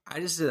I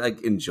just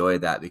like enjoy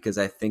that because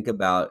I think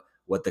about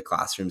what the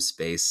classroom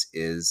space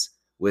is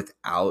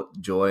without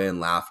joy and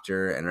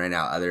laughter. And right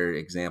now, other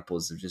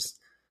examples of just,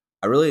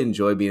 I really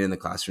enjoy being in the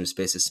classroom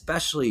space,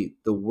 especially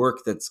the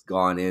work that's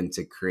gone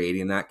into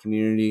creating that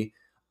community.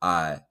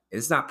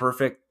 It's not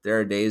perfect. There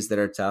are days that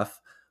are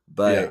tough, Yeah.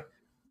 but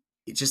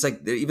it's just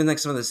like even like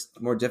some of the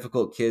more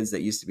difficult kids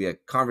that used to be a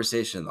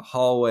conversation in the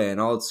hallway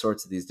and all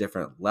sorts of these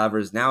different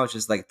levers. Now it's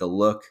just like the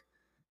look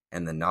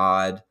and the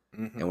nod,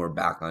 and we're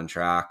back on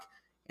track.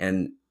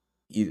 And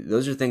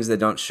those are things that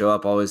don't show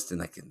up always in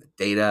like in the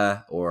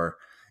data or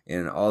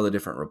in all the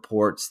different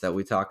reports that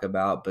we talk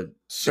about, but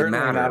they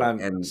matter.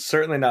 And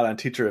certainly not on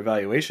teacher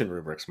evaluation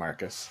rubrics,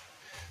 Marcus.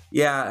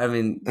 yeah, I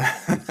mean,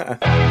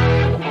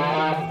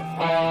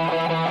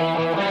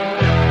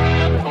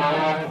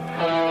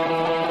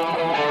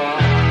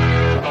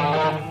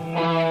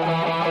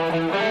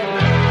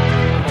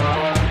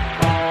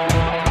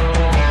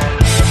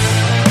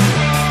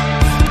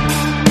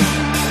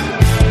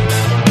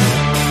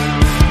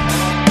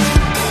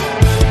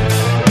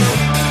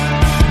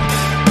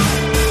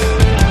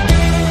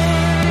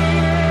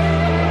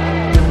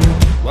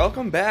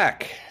 Welcome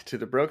back to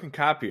The Broken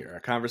Copier,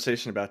 a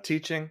conversation about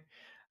teaching.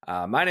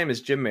 My name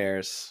is Jim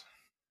Mayers.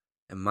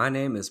 And my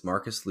name is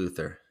Marcus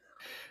Luther.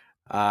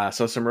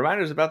 So some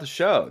reminders about the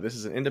show. This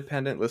is an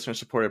independent,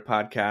 listener-supported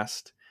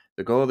podcast.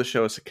 The goal of the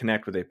show is to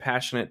connect with a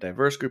passionate,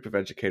 diverse group of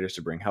educators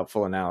to bring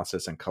helpful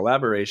analysis and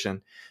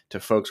collaboration to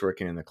folks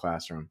working in the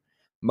classroom.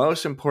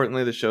 Most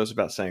importantly, the show is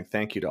about saying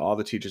thank you to all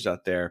the teachers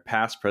out there,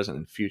 past, present,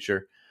 and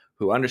future,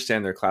 who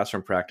understand their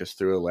classroom practice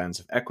through a lens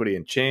of equity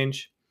and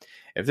change.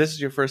 If this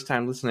is your first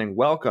time listening,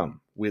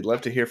 welcome. We'd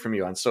love to hear from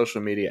you on social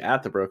media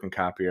at The Broken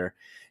Copier.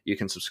 You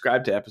can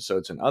subscribe to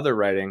episodes and other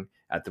writing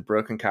at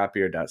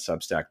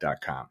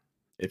thebrokencopier.substack.com.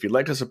 If you'd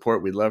like to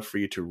support, we'd love for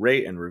you to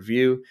rate and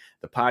review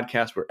the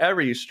podcast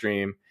wherever you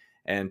stream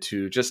and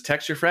to just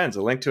text your friends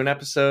a link to an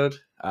episode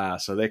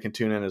so they can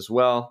tune in as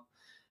well.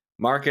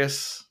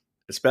 Marcus,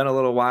 it's been a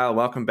little while.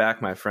 Welcome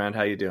back, my friend.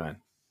 How you doing?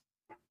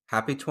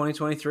 Happy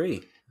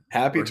 2023.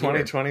 Happy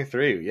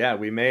 2023. Yeah,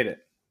 we made it.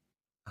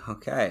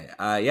 Okay.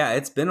 Yeah,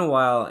 it's been a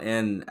while.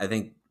 And I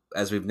think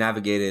as we've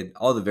navigated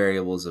all the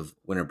variables of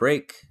winter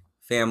break,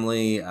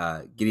 family,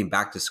 getting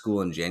back to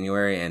school in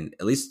January, and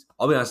at least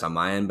I'll be honest on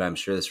my end, but I'm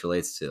sure this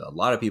relates to a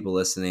lot of people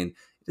listening.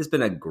 It has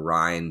been a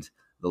grind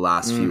the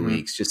last few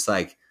weeks. Just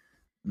like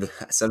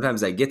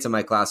sometimes I get to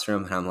my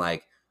classroom and I'm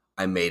like,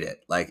 I made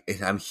it. Like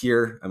I'm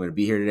here. I'm going to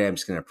be here today. I'm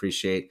just going to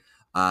appreciate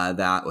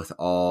that with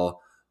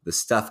all the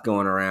stuff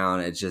going around.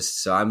 It's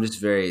just, so I'm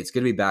just it's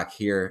good to be back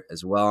here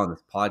as well on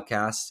this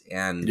podcast.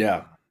 And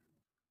yeah,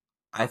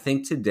 I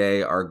think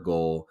today our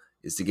goal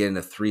is to get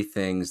into 3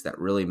 things that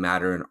really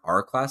matter in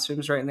our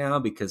classrooms right now,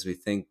 because we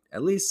think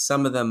at least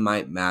some of them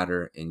might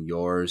matter in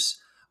yours.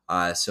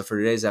 So for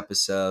today's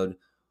episode,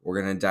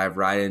 we're going to dive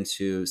right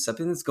into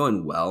something that's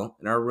going well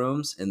in our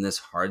rooms in this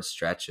hard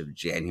stretch of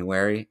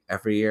January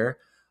every year,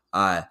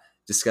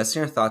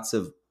 discussing our thoughts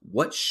of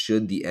what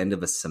should the end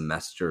of a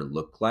semester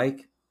look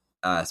like,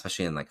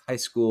 especially in like high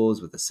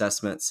schools with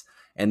assessments,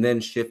 and then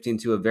shifting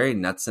to a very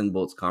nuts and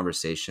bolts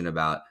conversation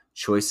about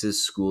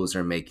choices schools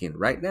are making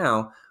right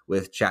now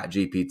with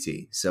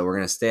ChatGPT. So we're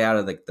going to stay out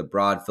of like the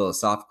broad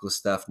philosophical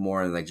stuff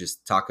more and like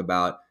just talk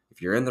about,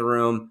 if you're in the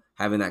room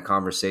having that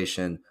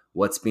conversation,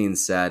 what's being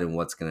said and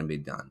what's going to be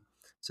done.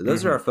 So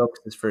those are our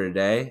focuses for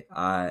today.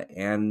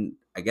 And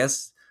I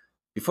guess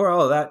before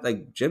all of that,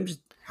 like Jim,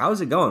 how's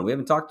it going? We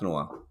haven't talked in a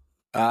while.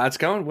 It's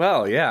going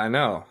well. Yeah, I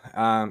know.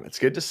 It's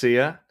good to see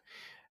you.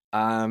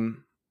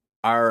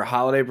 Our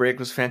holiday break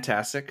was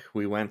fantastic.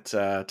 We went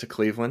to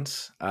Cleveland.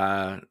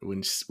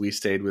 We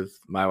stayed with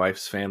my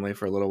wife's family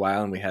for a little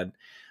while, and we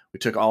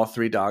took all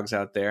 3 dogs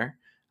out there,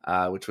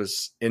 which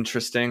was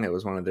interesting. It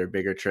was one of their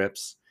bigger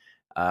trips.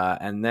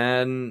 And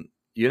then,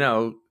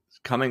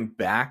 coming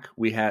back,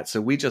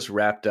 we just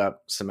wrapped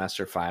up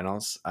semester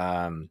finals.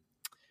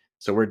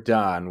 So we're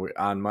done. We're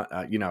on,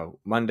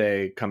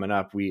 Monday coming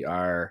up, we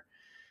are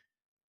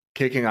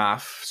kicking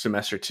off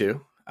semester 2.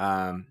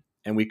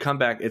 And we come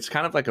back. It's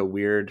kind of like a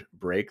weird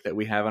break that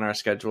we have on our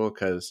schedule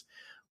because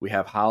we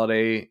have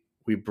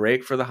we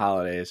break for the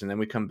holidays, and then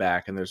we come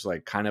back and there's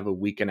like kind of a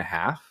week and a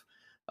half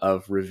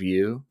of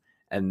review.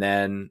 And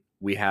then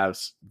we have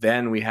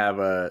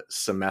a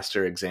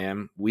semester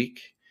exam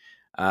week.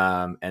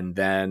 And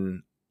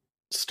then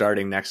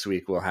starting next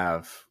week, we'll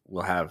have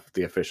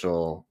the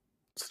official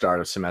start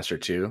of semester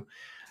 2.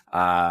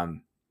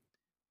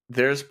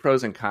 There's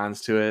pros and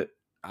cons to it.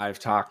 I've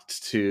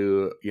talked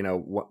to,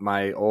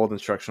 my old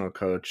instructional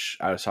coach.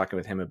 I was talking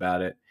with him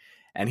about it,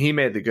 and he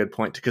made the good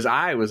point because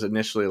I was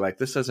initially like,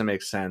 this doesn't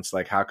make sense.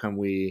 Like, how come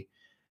we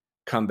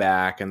come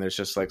back and there's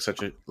just like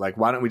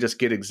why don't we just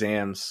get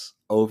exams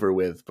over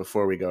with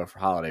before we go for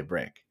holiday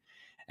break?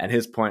 And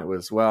his point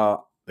was,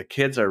 well, the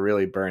kids are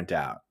really burnt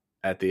out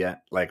at the end,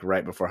 like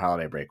right before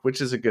holiday break, which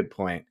is a good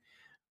point.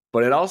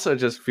 But it also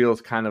just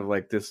feels kind of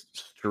like this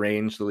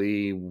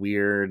strangely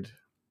weird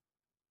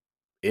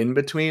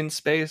in-between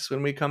space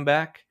when we come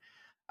back.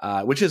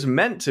 which is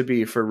meant to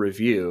be for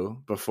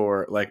review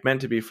before, like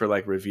meant to be for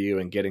like review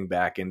and getting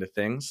back into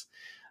things.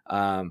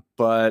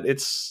 But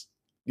it's,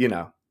 you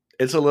know,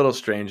 it's a little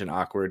strange and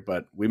awkward,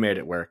 but we made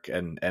it work,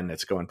 and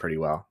it's going pretty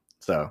well.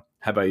 So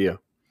how about you?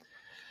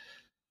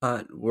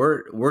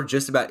 We're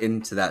just about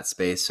into that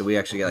space, so we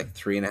actually got like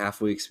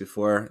 3.5 weeks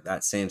before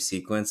that same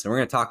sequence, and we're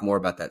going to talk more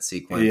about that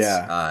sequence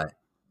Yeah.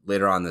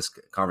 later on this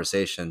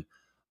conversation.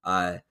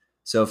 Uh,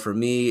 so for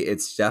me,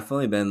 it's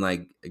definitely been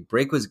like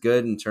break was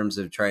good in terms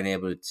of trying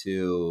able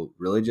to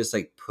really just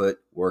like put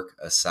work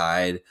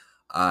aside.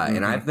 And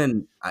Mm-hmm. I've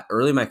been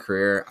early in my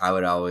career, I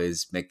would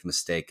always make the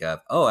mistake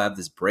of, oh, I have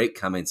this break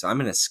coming, so I'm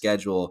going to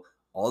schedule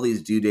all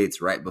these due dates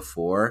right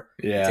before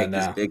and Yeah. take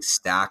this No. big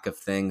stack of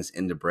things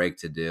into break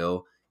to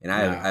do. And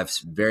No. I've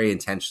very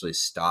intentionally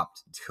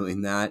stopped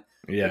doing that,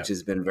 Yeah. which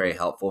has been very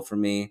helpful for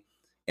me.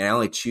 And I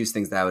only choose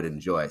things that I would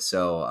enjoy.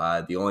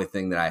 So the only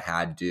thing that I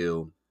had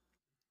do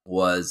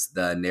was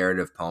the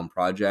narrative poem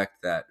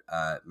project that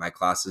my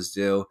classes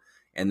do.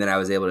 And then I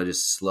was able to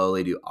just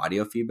slowly do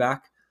audio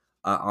feedback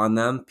on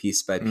them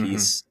piece by Mm-hmm.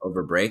 piece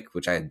over break,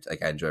 which I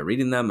like. I enjoy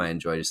reading them. I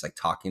enjoy just like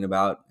talking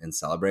about and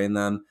celebrating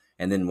them.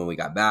 And then when we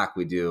got back,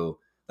 we do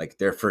like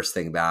their first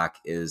thing back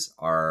is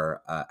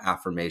our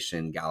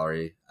affirmation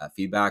gallery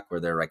feedback, where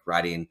they're like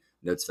writing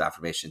notes of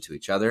affirmation to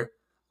each other.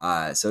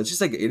 So it's just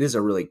like it is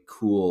a really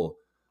cool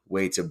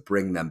way to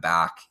bring them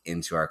back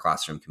into our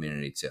classroom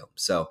community too.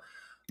 So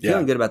Yeah.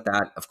 feeling good about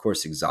that. Of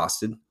course,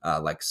 exhausted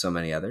like so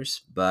many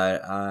others,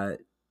 but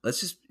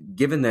let's just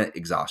given that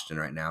exhaustion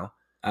right now,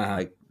 Uh-huh.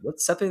 like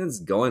what's something that's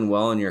going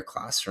well in your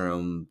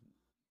classroom?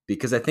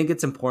 Because I think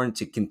it's important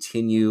to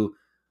continue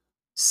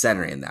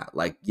centering that.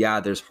 Like, yeah,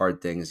 there's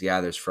hard things,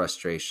 yeah, there's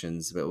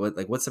frustrations, but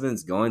what's something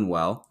that's going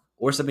well,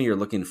 or something you're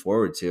looking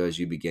forward to as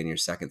you begin your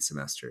second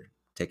semester?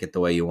 Take it the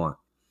way you want.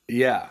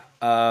 Yeah.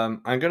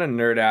 I'm gonna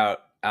nerd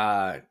out.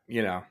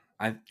 You know,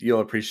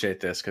 you'll appreciate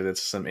this because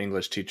it's some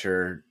English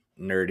teacher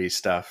nerdy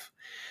stuff.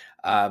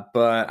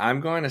 But I'm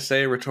going to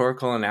say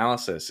rhetorical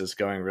analysis is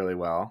going really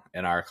well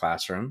in our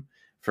classroom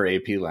for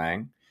AP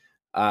Lang.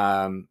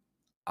 Um,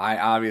 I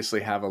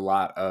obviously have a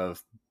lot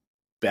of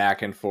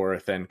back and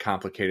forth and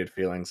complicated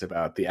feelings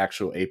about the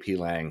actual AP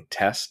Lang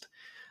test.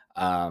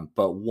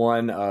 But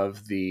one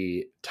of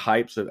the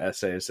types of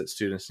essays that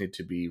students need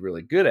to be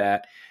really good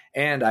at,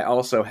 and I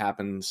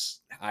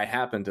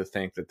happen to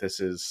think that this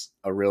is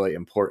a really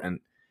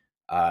important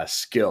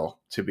skill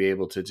to be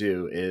able to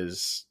do,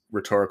 is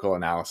rhetorical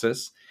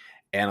analysis,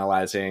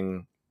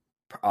 analyzing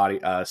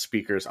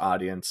speakers'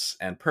 audience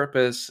and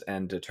purpose,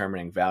 and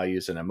determining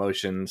values and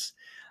emotions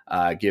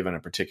given a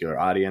particular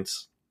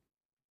audience.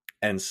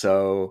 And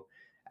so,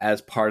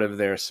 as part of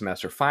their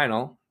semester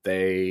final,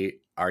 they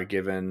are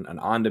given an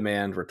on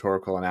demand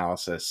rhetorical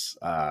analysis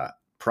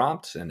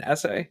prompt, an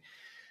essay,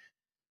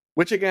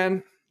 which,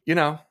 again, you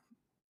know,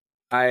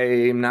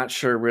 I'm not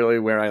sure really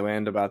where I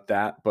land about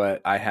that,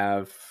 but I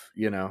have,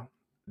 you know,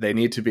 they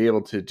need to be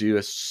able to do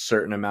a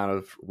certain amount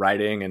of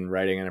writing and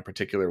writing in a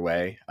particular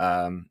way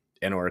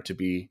in order to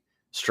be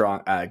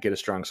strong, get a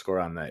strong score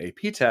on the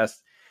AP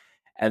test.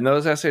 And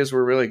those essays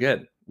were really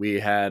good. We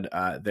had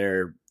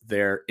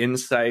their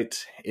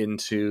insight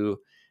into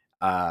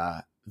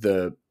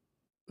the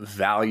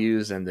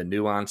values and the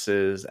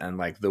nuances and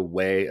like the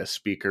way a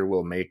speaker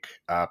will make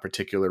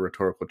particular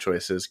rhetorical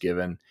choices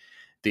given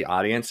the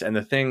audience. And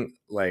the thing,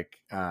 like,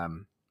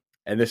 and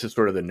this is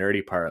sort of the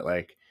nerdy part,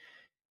 like,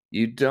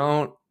 you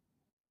don't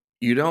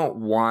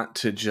want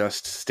to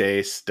just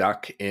stay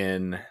stuck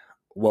in,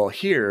 well,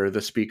 here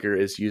the speaker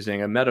is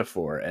using a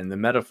metaphor, and the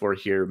metaphor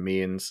here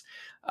means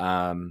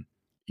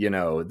you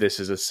know, this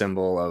is a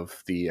symbol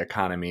of the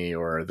economy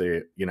or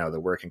the, you know, the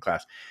working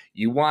class.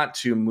 You want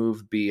to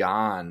move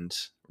beyond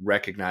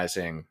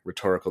recognizing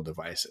rhetorical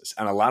devices,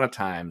 and a lot of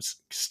times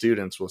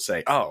students will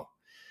say, oh,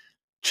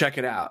 check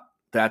it out,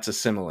 that's a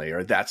simile,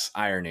 or that's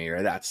irony,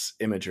 or that's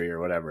imagery, or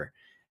whatever.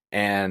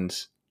 And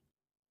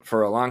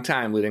for a long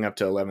time leading up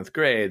to 11th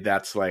grade,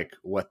 that's like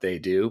what they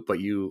do. But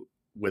you,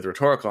 with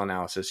rhetorical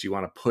analysis, you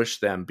want to push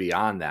them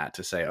beyond that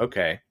to say,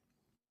 okay,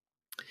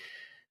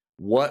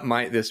 what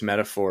might this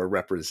metaphor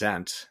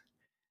represent,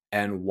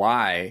 and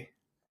why,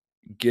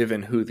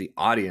 given who the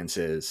audience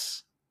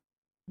is,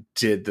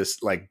 did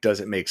this, like, does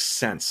it make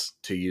sense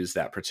to use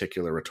that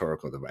particular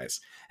rhetorical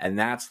device? And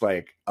that's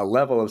like a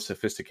level of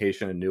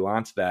sophistication and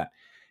nuance that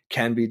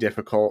can be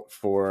difficult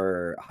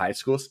for high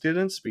school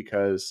students,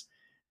 because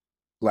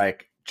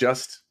like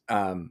just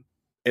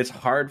it's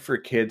hard for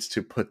kids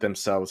to put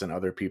themselves in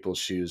other people's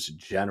shoes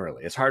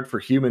generally. It's hard for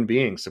human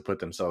beings to put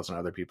themselves in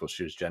other people's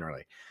shoes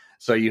generally.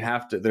 So you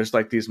have to, there's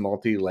like these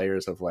multi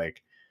layers of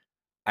like,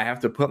 I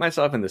have to put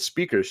myself in the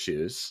speaker's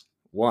shoes,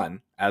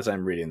 one, as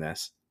I'm reading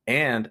this,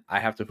 and I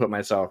have to put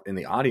myself in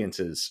the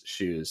audience's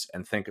shoes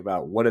and think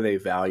about what do they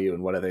value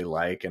and what do they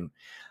like. And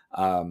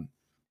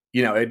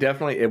you know,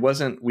 it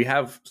wasn't, we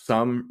have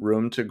some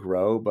room to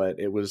grow, but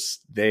it was,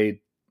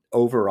 they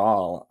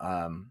overall,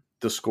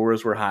 the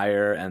scores were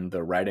higher and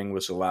the writing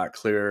was a lot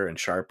clearer and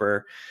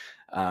sharper.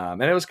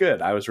 And it was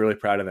good. I was really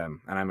proud of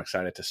them, and I'm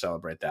excited to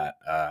celebrate that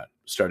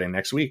starting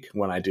next week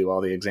when I do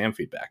all the exam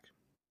feedback.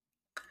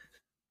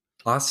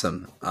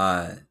 Awesome.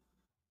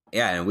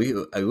 Yeah, and we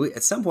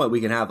at some point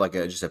we can have like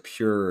just a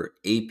pure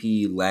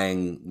AP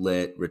Lang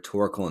Lit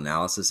rhetorical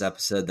analysis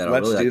episode that'll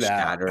Let's really do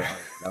like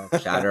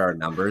that. shatter our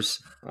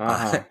numbers.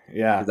 Yeah.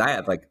 Because I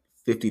have like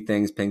 50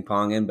 things ping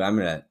pong in, but I'm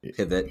gonna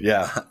pivot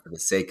Yeah. for the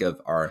sake of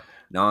our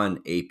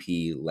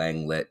non-AP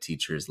Lang Lit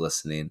teachers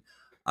listening.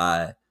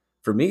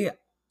 For me,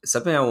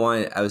 something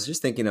I was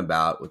just thinking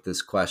about with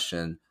this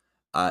question.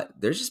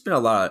 There's just been a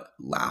lot of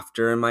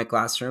laughter in my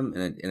classroom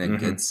in a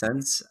good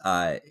sense.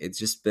 It's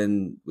just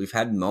been, we've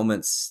had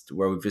moments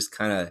where we've just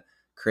kind of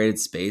created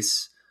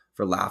space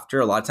for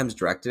laughter, a lot of times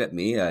directed at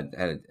me. I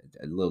had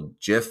a little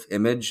GIF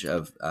image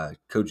of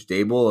Coach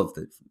Dable of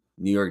the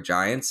New York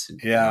Giants.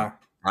 Yeah.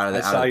 Out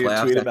I saw of the your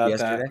playoffs tweet after about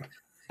yesterday.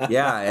 that.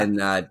 Yeah.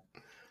 And a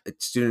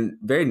student,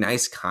 very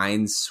nice,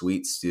 kind,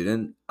 sweet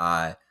student,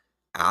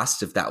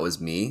 asked if that was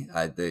me.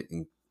 The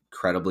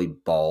incredibly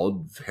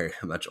bald, very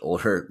much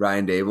older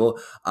Ryan Dable.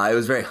 It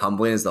was very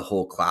humbling as the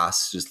whole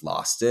class just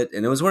lost it.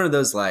 And it was one of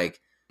those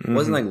like, it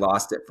wasn't like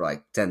lost it for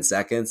like 10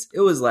 seconds. It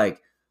was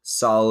like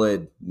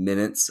solid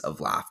minutes of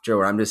laughter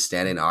where I'm just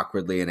standing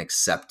awkwardly and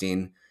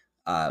accepting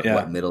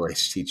what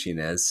middle-aged teaching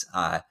is.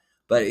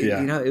 But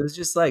it was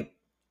just like,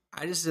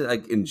 I just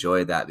like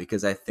enjoy that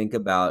because I think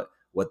about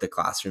what the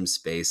classroom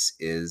space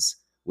is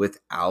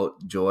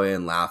without joy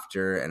and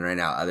laughter. And right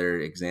now, other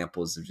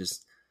examples of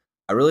just,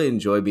 I really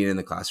enjoy being in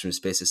the classroom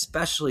space,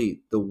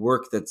 especially the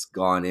work that's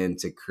gone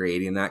into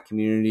creating that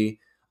community.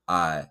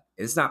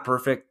 It's not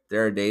perfect.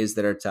 There are days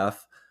that are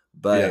tough,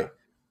 but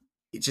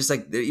it's just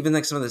like even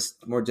like some of the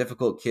more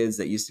difficult kids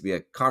that used to be a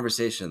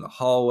conversation in the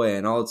hallway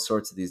and all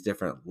sorts of these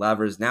different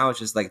levers. Now it's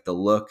just like the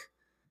look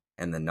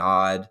and the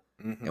nod,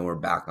 and we're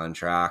back on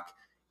track.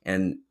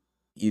 And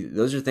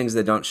those are things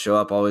that don't show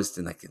up always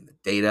in like in the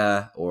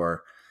data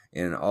or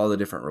in all the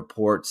different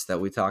reports that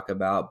we talk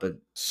about, but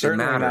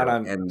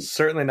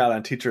certainly not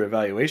on teacher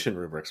evaluation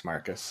rubrics,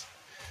 Marcus.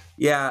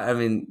 Yeah, I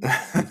mean,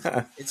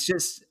 it's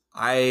just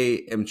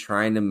I am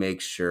trying to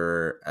make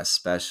sure,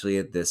 especially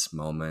at this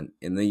moment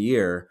in the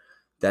year,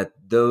 that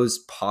those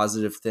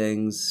positive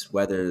things,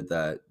 whether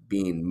the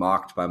being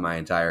mocked by my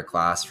entire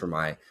class for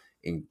my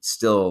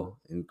still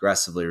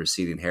aggressively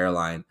receding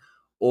hairline,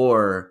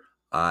 or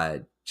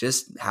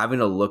just having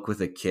a look with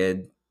a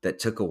kid that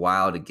took a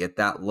while to get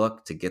that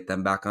look, to get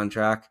them back on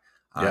track.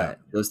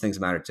 Those things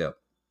matter too.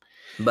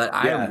 But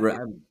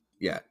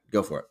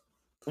go for it.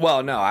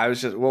 Well, no, I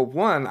was just,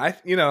 one,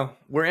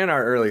 we're in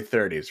our early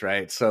 30s,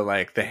 right? So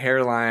like the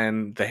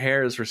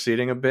hair is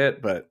receding a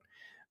bit, but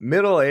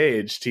middle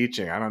age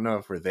teaching, I don't know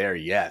if we're there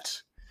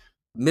yet.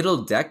 Middle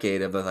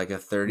decade of a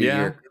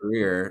 30-year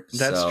career.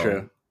 That's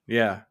true.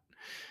 Yeah.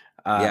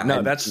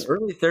 That's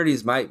early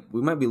 30s.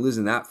 We might be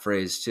losing that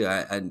phrase too.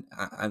 I think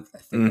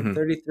I'm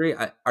 33.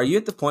 Are you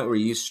at the point where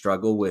you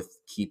struggle with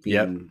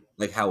keeping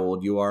like how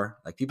old you are?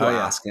 Like people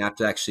ask and have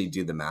to actually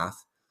do the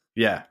math.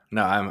 Yeah,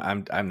 no,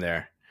 I'm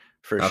there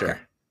for sure.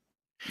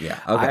 Yeah.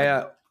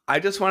 Okay. I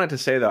just wanted to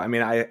say though, I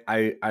mean,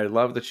 I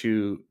love that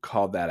you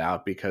called that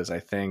out because I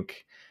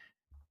think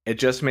it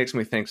just makes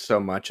me think so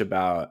much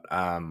about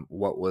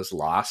what was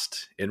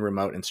lost in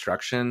remote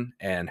instruction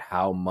and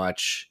how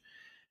much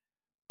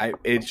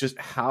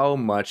how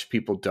much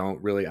people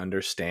don't really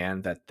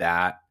understand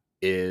that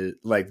is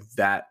like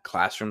that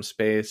classroom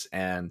space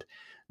and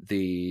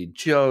the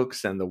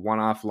jokes and the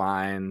one-off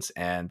lines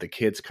and the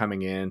kids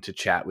coming in to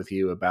chat with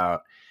you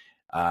about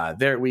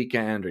their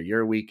weekend or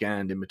your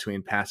weekend in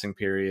between passing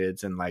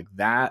periods. And like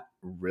that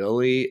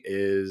really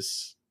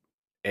is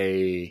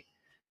a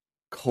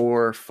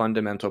core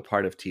fundamental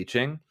part of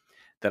teaching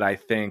that I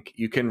think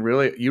you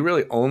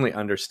really only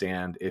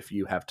understand if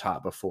you have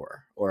taught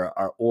before or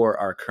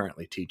are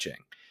currently teaching.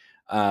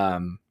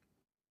 And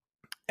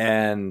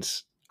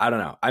I don't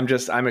know.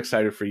 I'm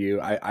excited for you.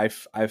 I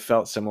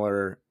felt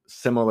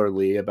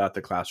similarly about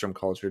the classroom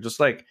culture, just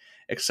like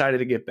excited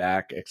to get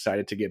back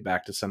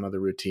to some of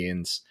the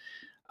routines,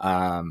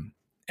 and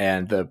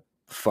the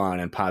fun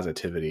and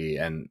positivity.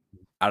 And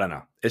I don't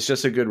know. It's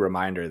just a good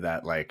reminder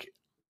that like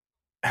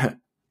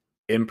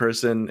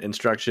in-person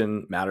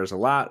instruction matters a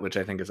lot, which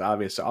I think is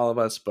obvious to all of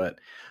us, but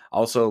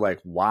also like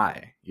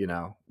why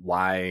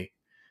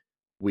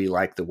we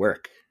like the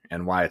work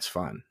and why it's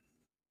fun.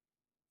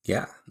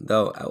 Yeah,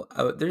 though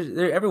there's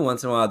every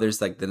once in a while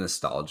there's like the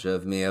nostalgia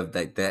of me of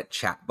that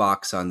chat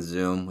box on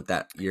Zoom with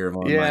that year of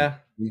online. Yeah,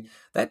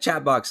 that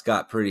chat box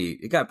got pretty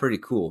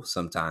cool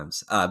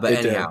sometimes. But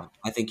anyhow,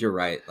 I think you're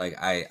right. Like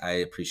I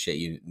appreciate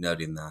you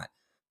noting that.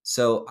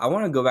 So I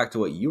want to go back to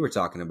what you were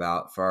talking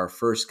about for our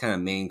first kind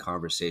of main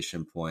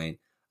conversation point,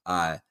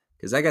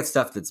 because I got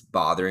stuff that's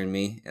bothering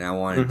me, and I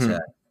wanted to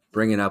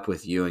bring it up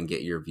with you and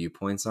get your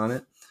viewpoints on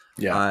it.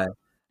 Yeah.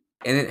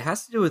 And it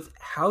has to do with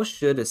how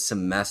should a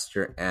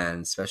semester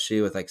end,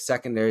 especially with like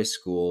secondary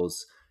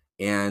schools,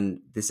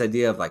 and this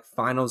idea of like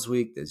finals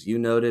week, as you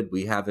noted,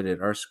 we have it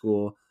at our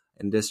school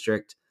and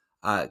district,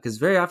 because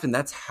very often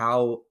that's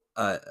how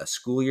a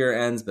school year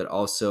ends, but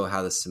also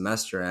how the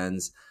semester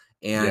ends.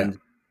 Yeah. And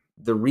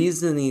the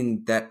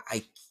reasoning that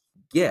I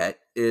get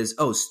is,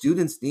 oh,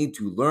 students need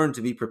to learn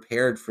to be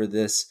prepared for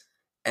this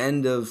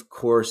end of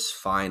course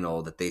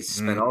final that they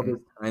spent all Hmm.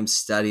 this time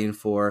studying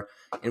for.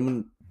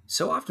 And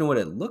so often what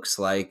it looks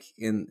like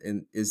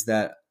is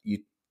that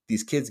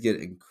these kids get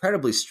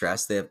incredibly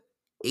stressed. They have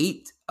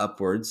 8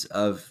 upwards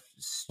of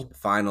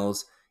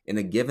finals in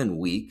a given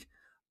week.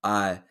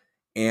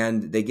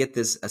 And they get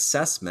this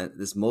assessment,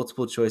 this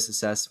multiple choice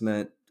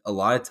assessment, a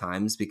lot of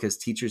times because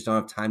teachers don't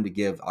have time to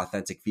give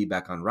authentic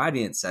feedback on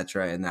writing,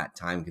 etc., in that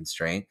time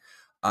constraint.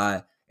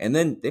 And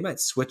then they might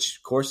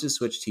switch courses,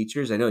 switch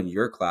teachers. I know in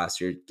your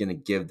class, you're going to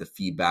give the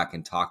feedback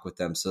and talk with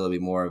them. So there'll be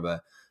more of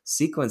a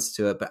sequence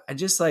to it. But I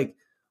just like,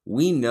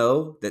 we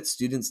know that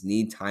students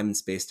need time and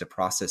space to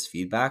process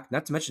feedback,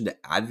 not to mention to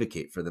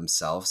advocate for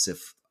themselves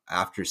if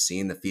after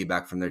seeing the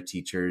feedback from their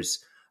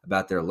teachers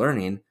about their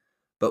learning.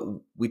 But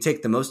we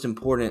take the most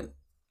important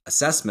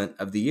assessment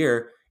of the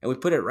year and we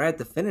put it right at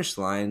the finish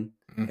line.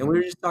 And we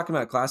were just talking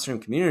about classroom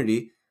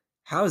community.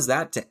 How is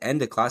that to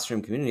end a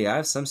classroom community? I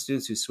have some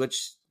students who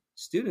switch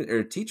student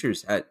or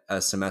teachers at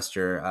a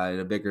semester at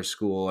a bigger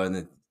school, and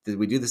then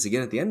we do this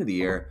again at the end of the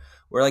year,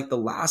 where like the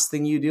last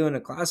thing you do in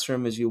a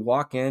classroom is you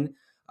walk in,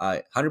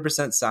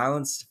 100%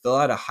 silence, fill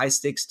out a high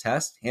stakes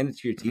test, hand it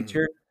to your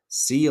teacher,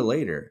 see you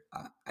later.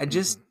 I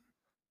just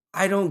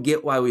I don't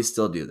get why we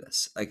still do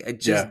this. Like, it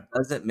just Yeah.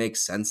 doesn't make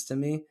sense to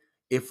me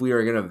if we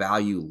are going to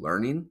value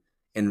learning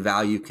and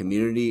value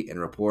community and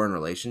rapport and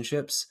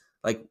relationships.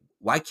 Like,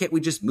 why can't we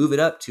just move it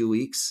up 2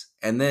 weeks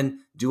and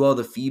then do all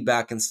the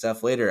feedback and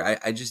stuff later?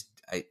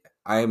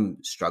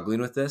 I'm struggling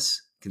with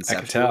this I can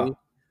conceptually. tell.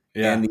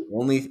 Yeah. And the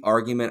only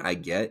argument I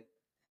get,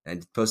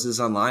 and I posted this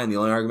online, the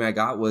only argument I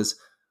got was,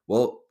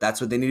 well,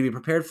 that's what they need to be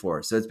prepared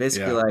for. So it's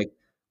basically Yeah. like,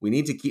 we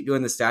need to keep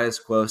doing the status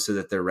quo so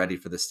that they're ready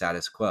for the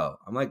status quo.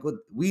 I'm like, well,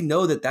 we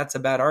know that that's a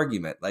bad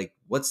argument. Like,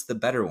 what's the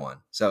better one?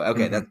 So,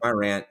 okay, that's my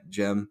rant,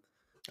 Jim.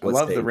 I What's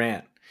love the the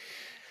rant.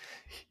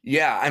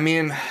 Yeah, I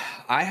mean,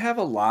 I have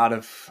a lot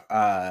of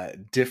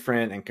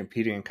different and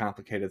competing and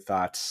complicated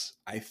thoughts.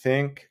 I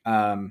think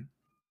a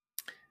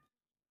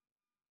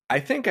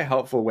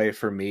helpful way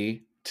for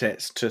me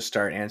to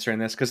start answering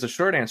this, because the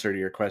short answer to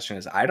your question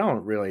is I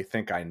don't really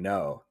think I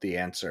know the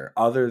answer,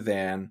 other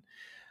than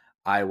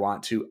I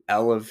want to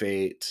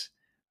elevate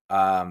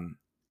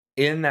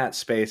in that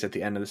space at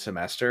the end of the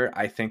semester.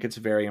 I think it's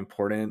very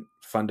important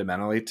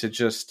fundamentally to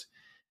just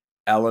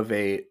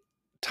elevate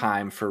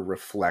time for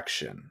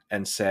reflection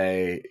and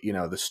say,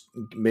 this,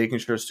 making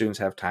sure students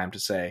have time to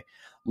say,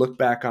 look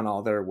back on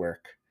all their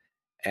work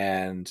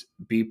and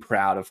be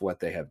proud of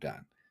what they have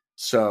done.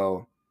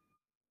 So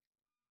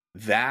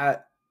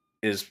that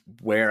is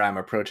where I'm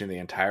approaching the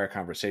entire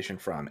conversation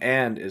from,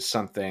 and is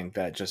something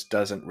that just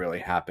doesn't really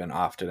happen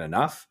often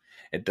enough.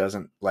 It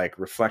doesn't, like,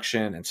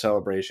 reflection and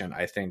celebration,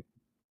 I think,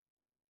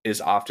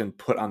 is often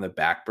put on the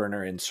back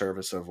burner in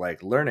service of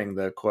like learning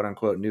the quote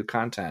unquote new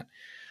content.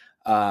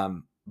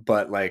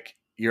 But like,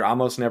 you're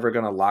almost never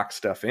going to lock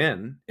stuff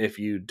in if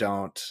you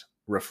don't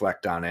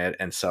reflect on it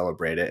and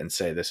celebrate it and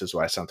say, this is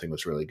why something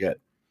was really good.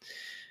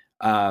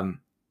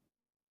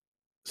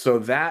 So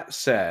that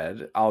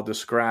said, I'll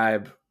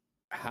describe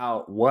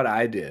what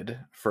I did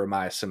for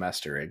my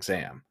semester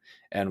exam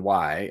and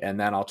why, and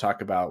then I'll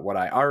talk about what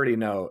I already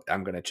know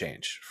I'm going to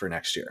change for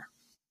next year.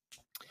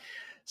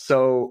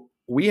 So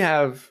we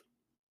have,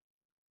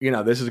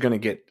 this is going to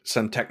get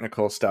some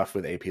technical stuff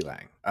with AP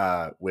Lang,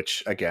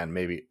 which again,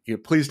 maybe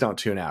please don't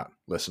tune out,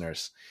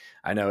 listeners.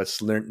 I know it's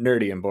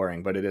nerdy and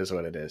boring, but it is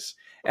what it is.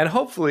 And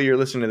hopefully you're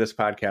listening to this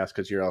podcast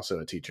because you're also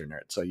a teacher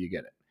nerd, so you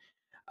get it.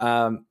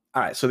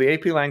 All right, so the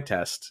AP Lang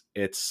test,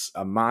 it's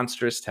a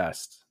monstrous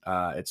test.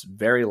 It's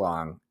very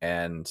long,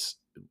 and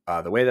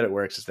the way that it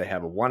works is they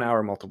have a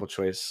 1-hour multiple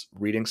choice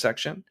reading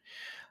section,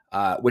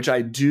 which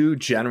I do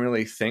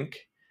generally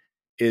think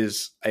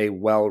is a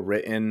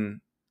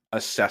well-written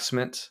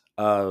assessment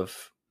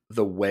of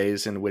the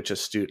ways in which a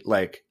student,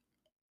 like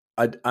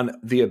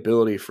the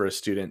ability for a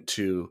student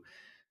to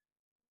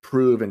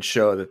prove and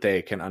show that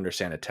they can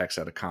understand a text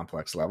at a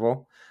complex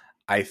level.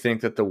 I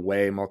think that the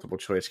way multiple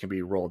choice can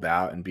be rolled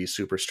out and be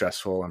super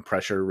stressful and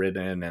pressure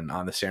ridden and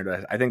on the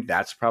standardized, I think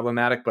that's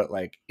problematic. But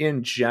like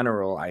in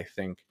general, I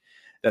think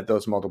that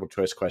those multiple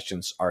choice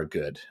questions are a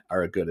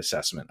good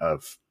assessment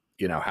of,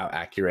 how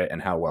accurate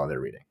and how well they're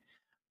reading.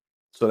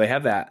 So they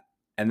have that.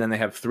 And then they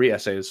have 3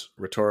 essays: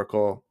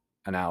 rhetorical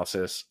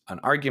analysis, an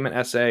argument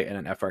essay, and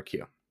an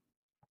FRQ.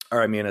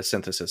 Or I mean, a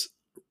synthesis.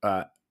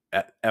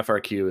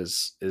 FRQ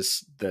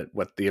is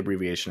what the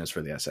abbreviation is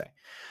for the essay.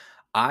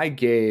 I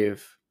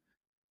gave,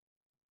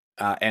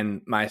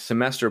 and my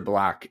semester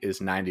block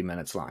is 90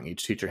 minutes long.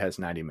 Each teacher has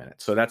 90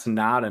 minutes. So that's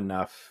not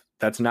enough.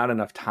 That's not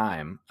enough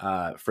time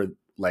for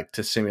like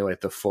to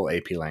simulate the full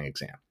AP Lang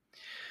exam.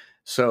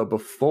 So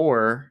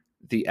before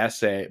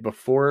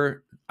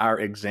our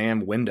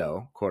exam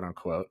window, quote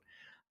unquote,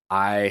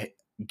 I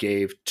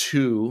gave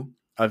 2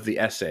 of the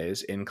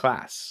essays in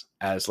class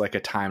as like a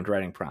timed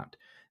writing prompt.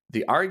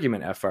 The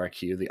argument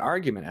FRQ, the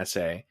argument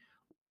essay,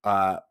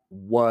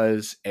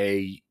 was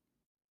a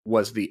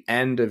was the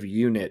end of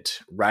unit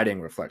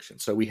writing reflection.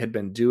 So we had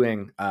been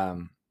doing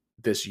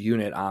this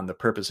unit on the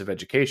purpose of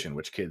education,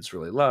 which kids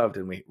really loved,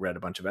 and we read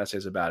a bunch of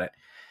essays about it.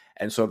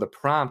 And so the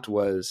prompt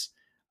was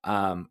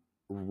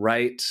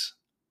write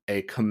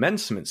a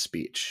commencement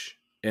speech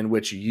in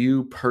which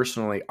you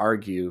personally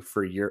argue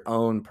for your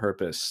own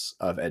purpose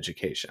of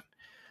education.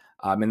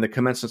 And the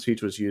commencement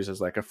speech was used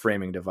as like a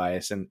framing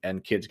device,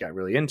 and kids got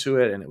really into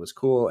it, and it was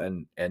cool.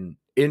 And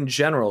in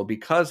general,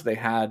 because they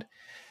had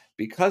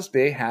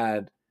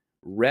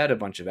read a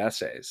bunch of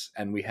essays,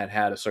 and we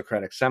had a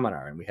Socratic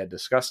seminar, and we had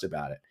discussed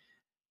about it,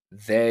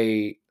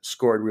 they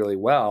scored really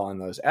well on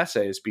those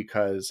essays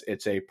because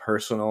it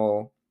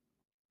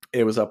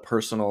was a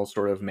personal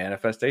sort of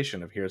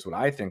manifestation of here's what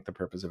I think the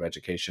purpose of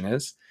education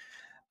is.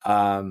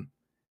 And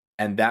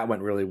that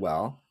went really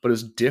well, but it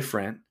was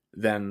different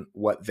than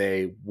what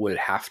they would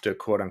have to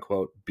quote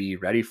unquote be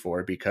ready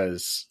for,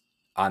 because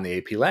on the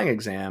AP Lang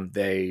exam,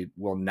 they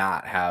will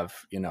not have,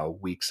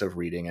 weeks of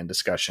reading and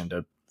discussion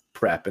to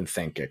prep and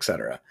think,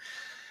 etc.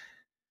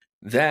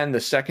 Then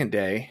the second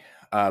day,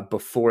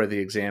 before the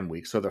exam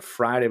week, so the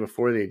Friday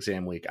before the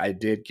exam week, I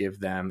did give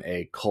them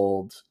a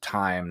cold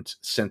timed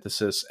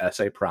synthesis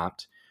essay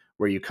prompt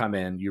where you come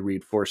in, you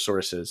read 4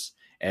 sources,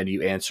 and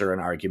you answer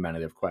an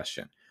argumentative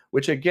question,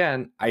 which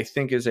again, I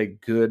think is a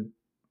good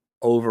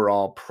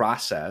overall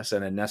process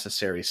and a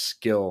necessary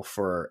skill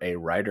for a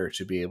writer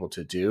to be able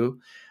to do.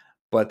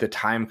 But the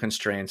time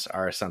constraints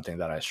are something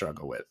that I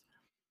struggle with.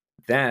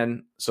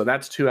 Then, so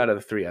that's 2 out of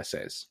the 3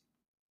 essays.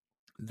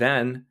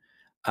 Then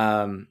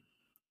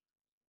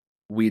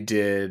we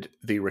did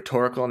the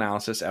rhetorical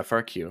analysis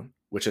FRQ,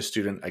 which a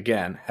student,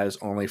 again, has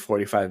only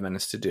 45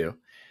 minutes to do.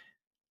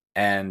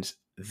 And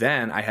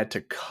then I had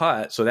to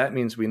cut. So that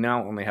means we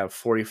now only have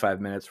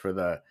 45 minutes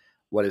for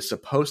what is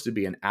supposed to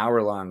be an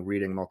hour-long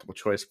reading multiple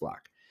choice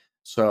block.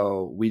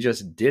 So we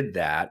just did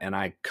that, and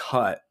I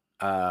cut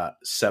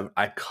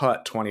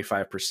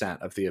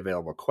 25% of the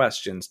available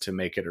questions to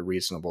make it a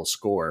reasonable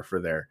score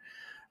for their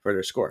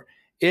score.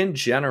 In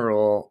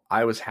general,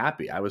 I was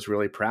happy. I was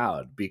really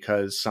proud,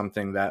 because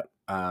something that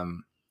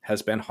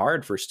has been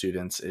hard for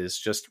students is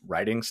just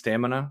writing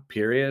stamina,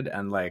 period,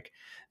 and like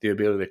the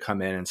ability to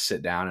come in and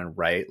sit down and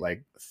write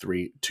like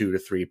 2 to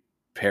 3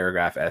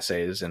 paragraph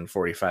essays in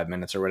 45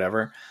 minutes or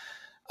whatever.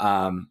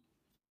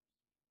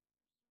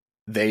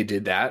 They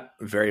did that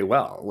very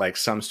well. Like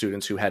some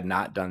students who had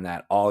not done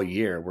that all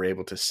year were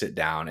able to sit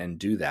down and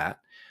do that.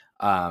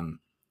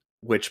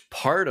 Which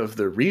part of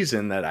the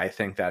reason that I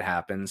think that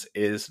happens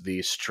is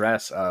the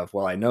stress of,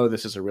 well, I know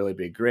this is a really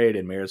big grade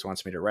and Mayers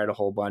wants me to write a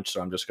whole bunch,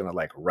 so I'm just going to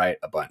like write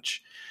a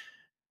bunch.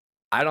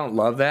 I don't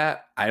love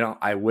that. I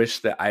don't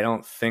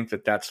think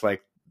that that's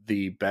like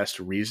the best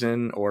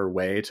reason or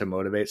way to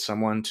motivate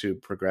someone to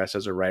progress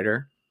as a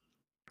writer.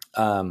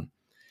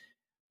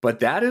 But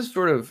that is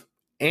sort of,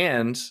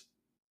 and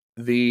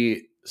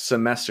the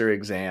semester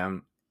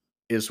exam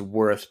is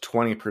worth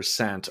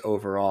 20%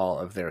 overall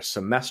of their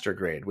semester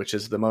grade, which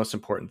is the most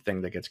important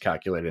thing that gets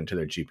calculated into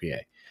their GPA.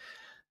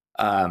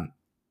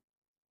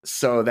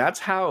 So that's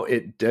how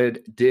it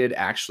did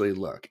actually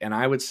look. And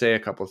I would say a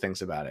couple of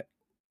things about it.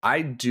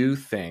 I do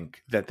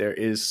think that there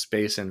is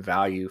space and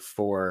value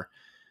for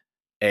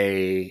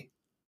a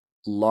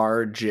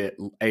large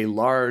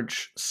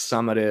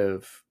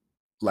summative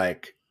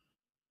like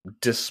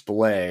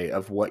display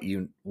of what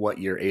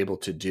you're able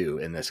to do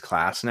in this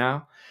class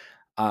now.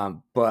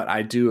 But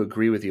I do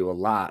agree with you a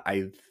lot.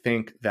 I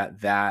think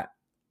that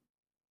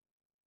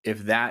if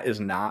that is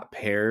not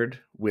paired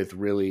with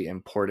really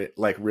important,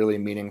 like really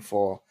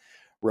meaningful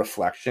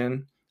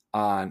reflection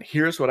on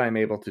here's what I'm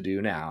able to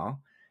do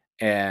now,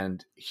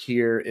 and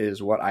here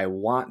is what I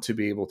want to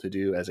be able to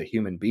do as a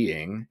human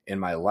being in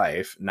my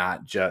life,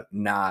 not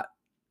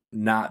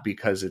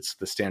because it's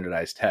the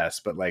standardized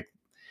test, but like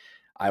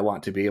I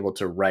want to be able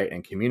to write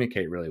and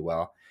communicate really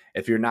well.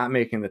 If you're not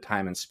making the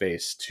time and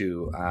space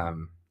to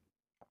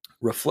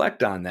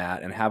reflect on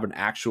that and have an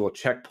actual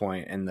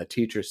checkpoint, and the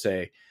teacher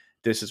say,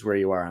 this is where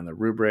you are on the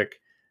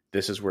rubric,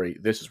 this is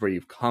where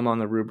you've come on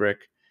the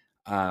rubric,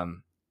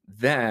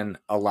 then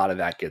a lot of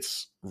that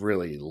gets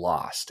really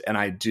lost. And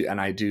I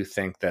do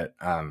think that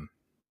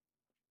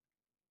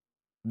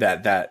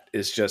that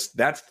is just,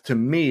 that's to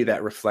me,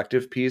 that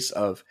reflective piece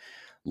of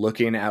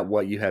looking at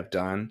what you have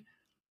done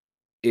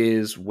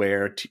is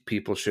where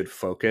people should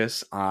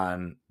focus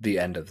on the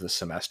end of the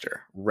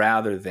semester,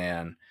 rather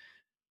than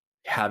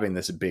having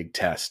this big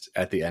test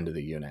at the end of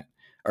the unit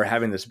or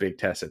having this big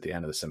test at the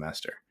end of the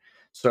semester.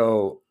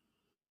 So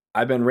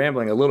I've been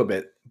rambling a little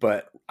bit,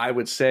 but I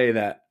would say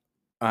that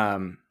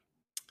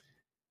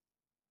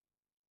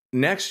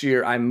next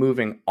year I'm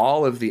moving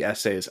all of the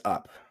essays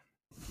up,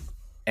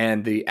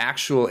 and the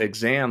actual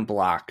exam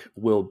block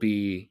will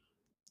be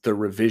the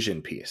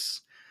revision piece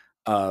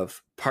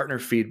of partner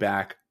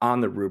feedback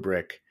on the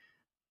rubric.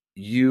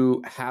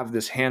 You have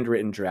this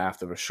handwritten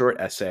draft of a short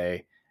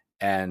essay,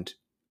 and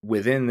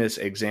within this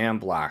exam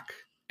block,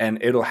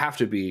 and it'll have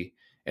to be,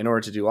 in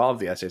order to do all of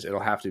the essays, it'll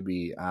have to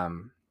be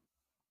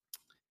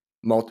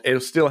it'll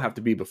still have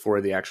to be before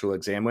the actual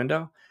exam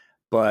window,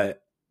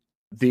 but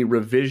the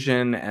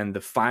revision and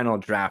the final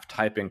draft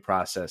typing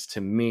process,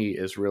 to me,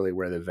 is really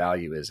where the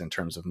value is in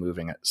terms of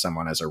moving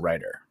someone as a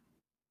writer.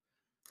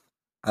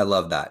 I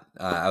love that.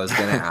 I was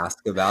going to ask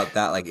about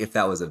that, like if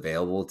that was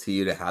available to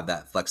you to have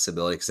that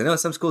flexibility. Because I know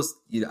some schools,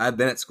 I've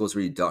been at schools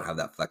where you don't have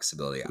that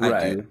flexibility. I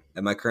Right. do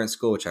at my current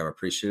school, which I'm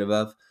appreciative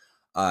of,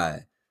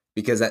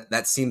 because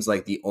that seems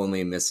like the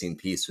only missing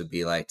piece would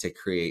be like to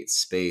create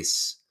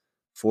space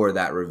for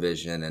that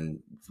revision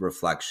and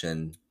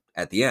reflection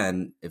at the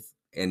end.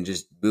 And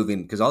just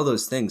moving, because all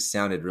those things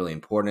sounded really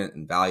important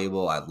and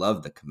valuable. I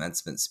love the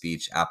commencement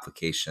speech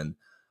application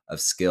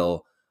of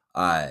skill,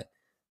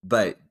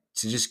 but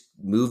to just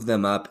move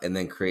them up and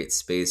then create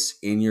space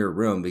in your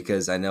room,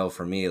 because I know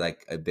for me,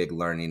 like a big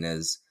learning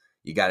is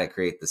you got to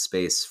create the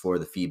space for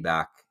the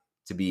feedback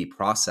to be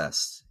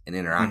processed and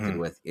interacted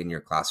with in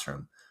your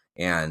classroom.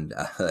 And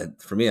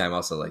for me, I'm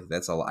also like,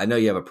 that's a lot. I know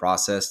you have a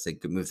process to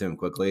move through them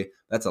quickly.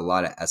 That's a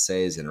lot of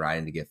essays and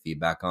writing to get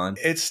feedback on.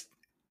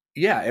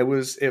 It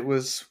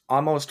was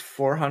almost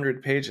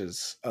 400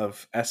 pages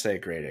of essay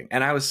grading.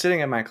 And I was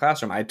sitting in my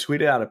classroom. I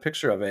tweeted out a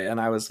picture of it,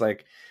 and I was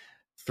like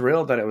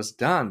thrilled that it was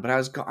done. But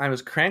I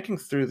was cranking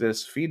through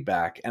this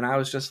feedback, and I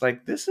was just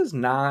like, this is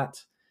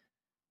not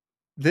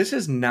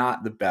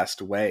the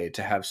best way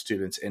to have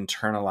students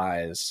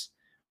internalize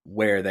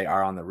where they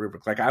are on the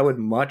rubric. Like, I would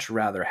much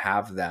rather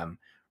have them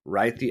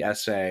write the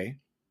essay.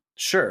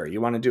 Sure,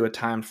 you want to do a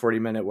timed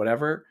 40-minute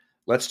whatever,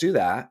 let's do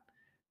that.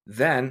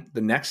 Then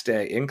the next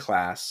day in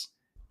class,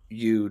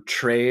 you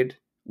trade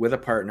with a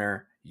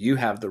partner, you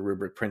have the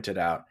rubric printed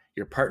out,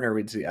 your partner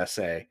reads the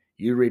essay,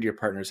 you read your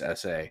partner's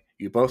essay,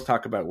 you both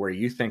talk about where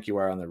you think you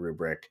are on the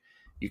rubric,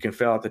 you can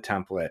fill out the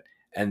template,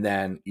 and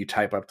then you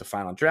type up the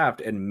final draft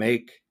and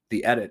make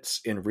the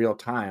edits in real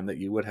time that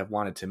you would have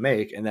wanted to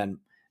make. And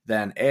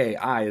then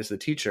I, as the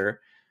teacher,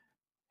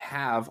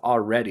 have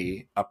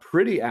already a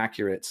pretty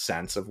accurate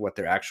sense of what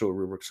their actual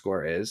rubric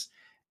score is.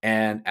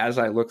 And as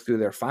I look through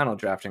their final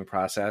drafting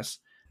process,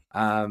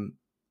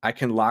 I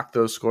can lock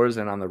those scores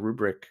in on the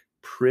rubric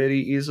pretty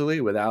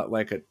easily without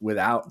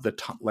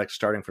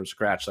starting from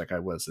scratch like I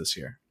was this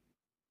year.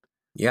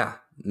 Yeah,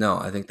 no,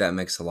 I think that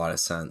makes a lot of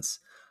sense.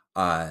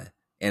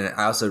 And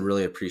I also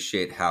really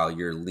appreciate how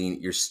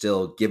you're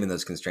still given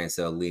those constraints,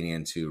 though, leaning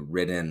into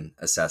written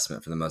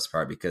assessment for the most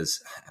part,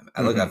 because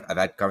I've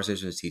had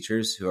conversations with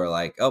teachers who are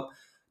like, oh,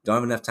 don't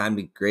have enough time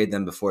to grade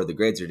them before the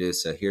grades are due.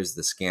 So here's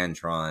the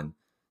Scantron,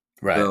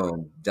 Right.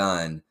 Boom,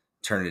 done,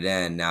 turn it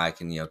in. Now I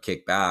can,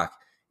 kick back.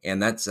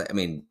 And that's, I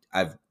mean,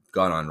 I've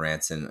gone on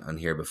rants on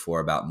here before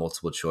about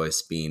multiple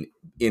choice being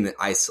in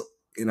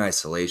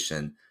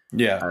isolation.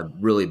 Yeah. A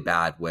really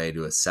bad way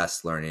to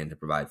assess learning and to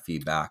provide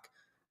feedback.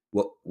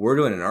 What we're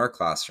doing in our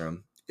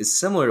classroom is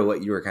similar to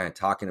what you were kind of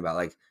talking about.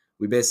 Like,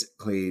 we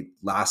basically,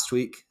 last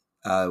week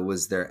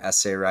was their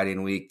essay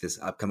writing week. This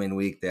upcoming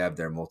week, they have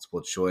their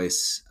multiple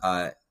choice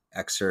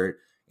excerpt,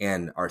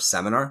 and our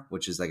seminar,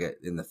 which is like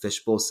in the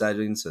fishbowl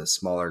setting, so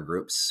smaller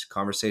groups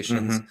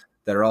conversations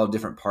that are all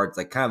different parts,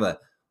 like kind of a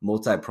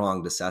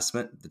multi-pronged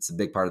assessment. That's a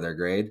big part of their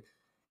grade.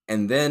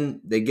 And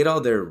then they get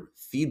all their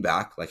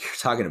feedback, like you're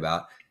talking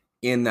about,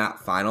 in that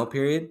final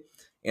period.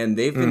 And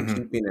they've been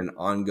keeping an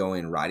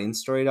ongoing writing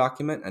story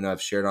document. I know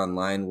I've shared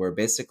online, where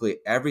basically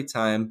every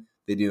time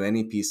they do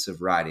any piece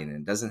of writing, and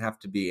it doesn't have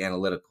to be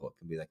analytical, it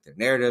can be like their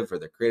narrative or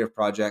their creative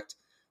project,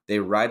 they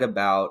write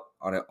about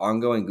on an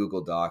ongoing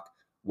Google Doc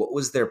what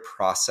was their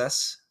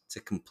process to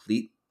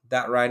complete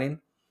that writing.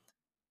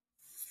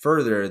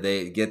 Further,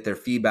 they get their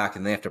feedback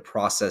and they have to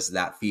process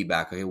that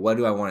feedback. Okay, what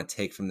do I want to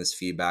take from this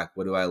feedback?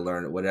 What do I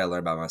learn? What did I learn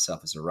about myself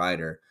as a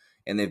writer?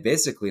 And they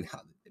basically,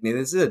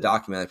 this is a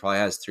document that probably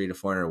has 300 to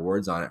 400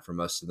 words on it for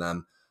most of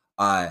them,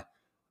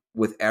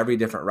 with every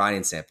different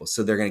writing sample.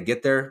 So they're going to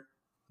get their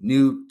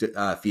new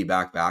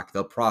feedback back.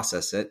 They'll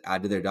process it,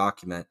 add to their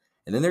document,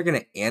 and then they're going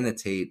to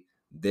annotate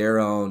their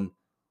own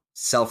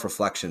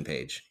self-reflection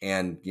page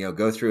and,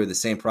 go through the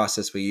same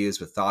process we use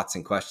with thoughts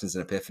and questions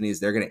and epiphanies.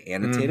 They're going to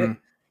annotate it,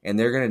 and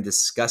they're going to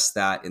discuss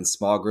that in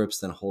small groups,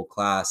 then whole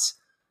class.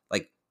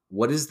 Like,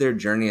 what is their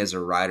journey as a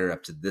writer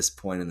up to this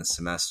point in the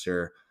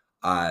semester?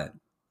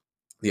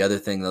 The other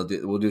thing we'll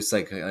do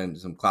like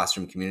some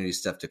classroom community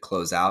stuff to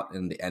close out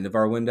in the end of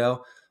our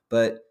window.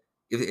 But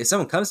if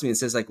someone comes to me and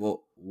says like,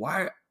 well,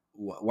 why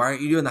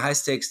aren't you doing the high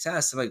stakes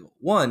tests? I'm like,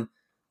 one,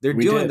 they're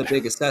doing the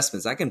big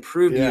assessments. I can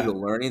prove to you the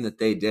learning that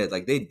they did.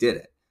 Like, they did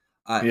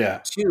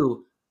it.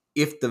 Two,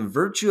 if the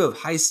virtue of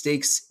high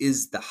stakes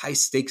is the high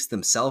stakes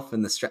themselves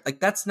and the stress, like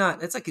that's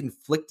like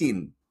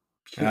inflicting.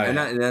 And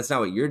that's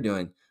not what you're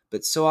doing.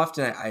 But so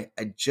often I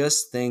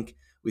just think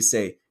we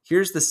say,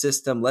 here's the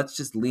system. Let's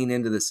just lean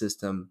into the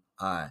system,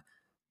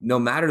 no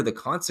matter the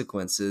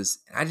consequences.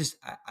 And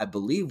I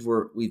believe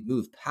we've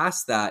moved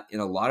past that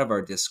in a lot of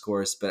our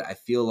discourse, but I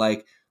feel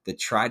like the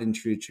tried and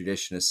true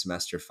tradition of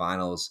semester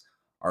finals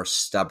are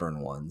stubborn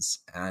ones.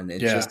 And it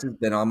just has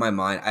been on my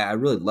mind. I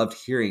really loved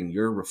hearing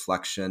your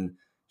reflection,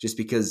 just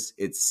because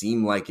it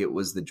seemed like it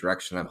was the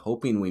direction I'm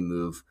hoping we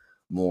move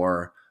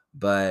more.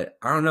 But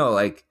I don't know,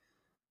 like,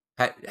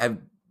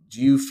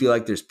 do you feel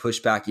like there's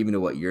pushback even to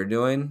what you're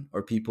doing,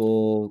 or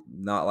people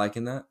not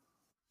liking that?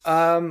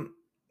 Um,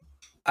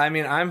 I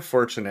mean, I'm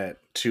fortunate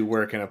to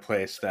work in a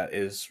place that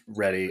is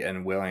ready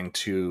and willing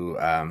to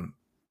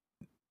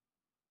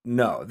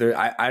no, there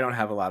I don't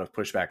have a lot of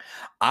pushback.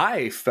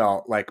 I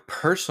felt like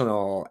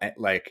personal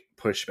like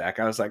pushback.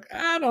 I was like,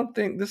 I don't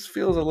think this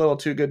feels a little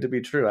too good to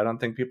be true. I don't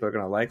think people are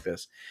going to like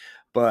this.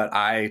 But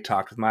I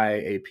talked with my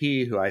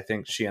AP, who I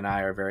think she and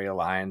I are very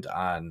aligned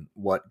on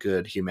what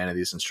good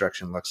humanities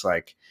instruction looks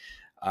like.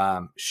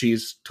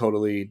 She's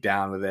totally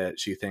down with it.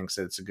 She thinks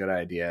it's a good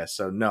idea.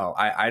 So no,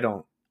 I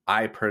don't.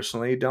 I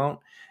personally don't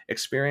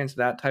experience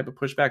that type of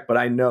pushback, but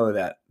I know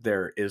that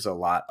there is a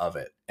lot of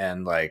it,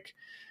 and like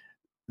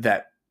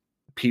that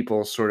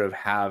people sort of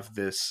have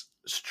this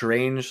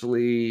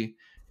strangely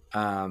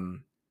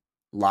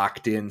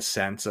locked in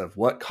sense of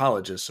what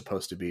college is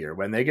supposed to be, or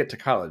when they get to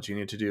college you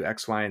need to do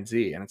X, Y, and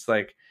Z. And it's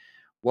like,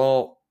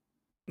 well,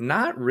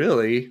 not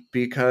really,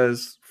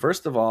 because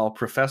first of all,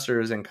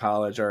 professors in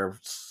college are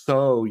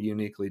so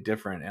uniquely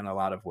different in a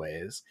lot of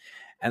ways.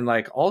 And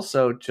like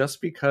also,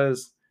 just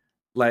because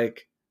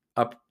like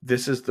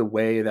this is the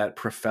way that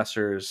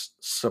professors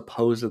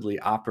supposedly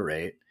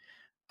operate,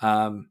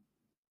 um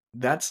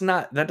that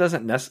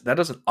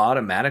doesn't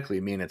automatically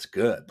mean it's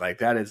good. Like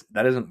that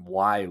isn't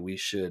why we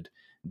should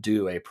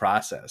do a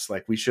process.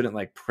 Like we shouldn't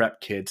like prep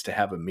kids to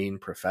have a mean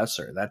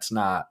professor. That's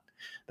not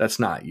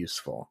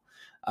useful.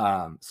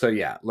 So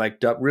yeah,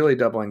 like really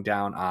doubling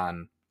down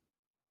on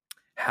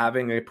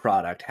having a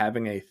product,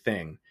 having a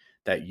thing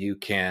that you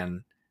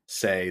can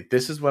say,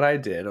 this is what I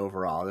did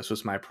overall, this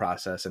was my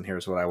process, and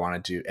here's what I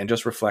want to do, and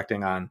just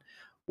reflecting on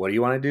what do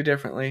you want to do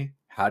differently,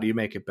 how do you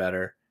make it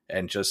better,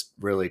 and just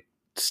really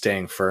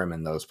staying firm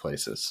in those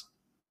places.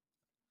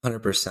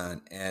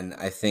 100%. And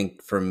I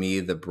think for me,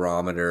 the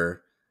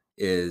barometer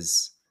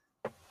is,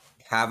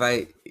 am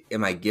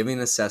I giving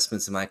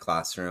assessments in my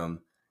classroom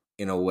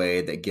in a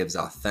way that gives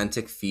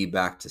authentic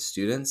feedback to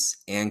students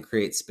and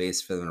create space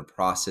for them to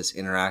process,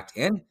 interact,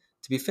 and,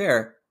 to be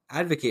fair,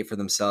 advocate for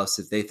themselves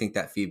if they think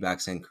that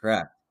feedback's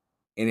incorrect.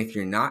 And if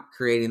you're not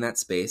creating that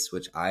space,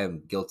 which I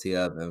am guilty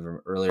of in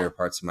earlier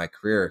parts of my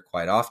career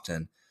quite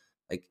often,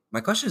 like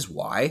my question is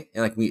why?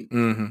 And like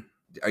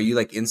are you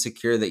like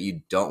insecure that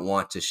you don't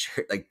want to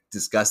share, like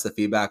discuss the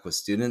feedback with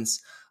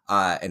students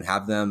and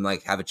have them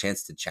like have a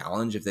chance to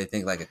challenge if they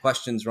think like a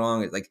question's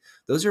wrong? Like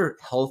those are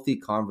healthy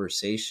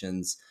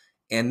conversations,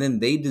 and then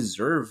they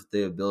deserve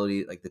the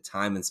ability, like the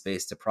time and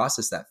space to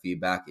process that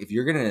feedback. If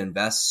you're going to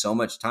invest so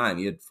much time,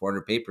 you had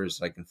 400 papers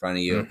like in front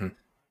of you,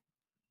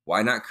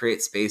 why not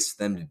create space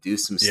for them to do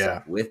some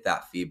stuff with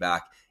that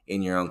feedback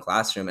in your own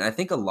classroom? And I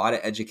think a lot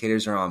of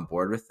educators are on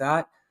board with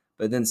that.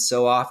 But then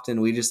so often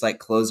we just like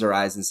close our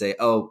eyes and say,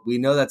 oh, we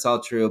know that's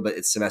all true, but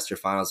it's semester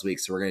finals week,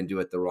 so we're going to do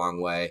it the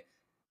wrong way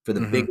for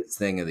the biggest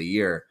thing of the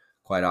year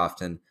quite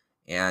often.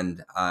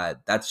 And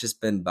that's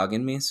just been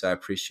bugging me. So I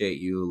appreciate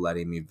you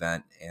letting me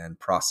vent and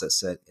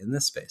process it in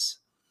this space.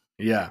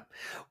 Yeah.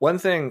 One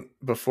thing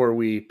before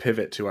we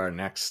pivot to our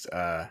next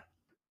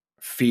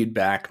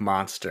feedback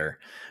monster,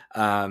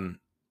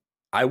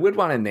 I would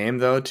want to name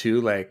though too,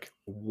 like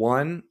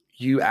one,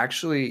 you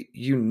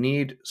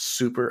need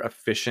super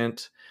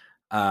efficient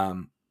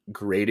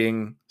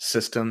grading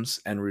systems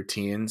and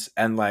routines.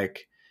 And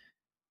like,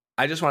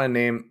 I just want to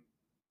name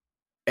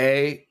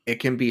it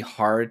can be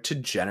hard to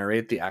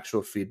generate the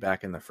actual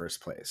feedback in the first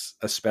place,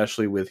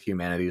 especially with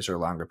humanities or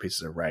longer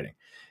pieces of writing.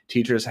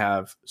 Teachers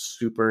have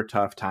super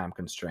tough time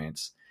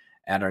constraints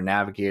and are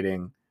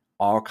navigating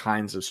all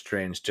kinds of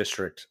strange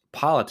district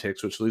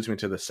politics, which leads me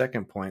to the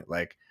second point.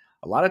 Like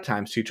a lot of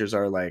times teachers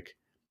are like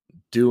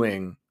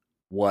doing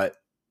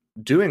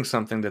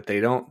something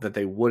that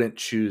they wouldn't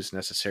choose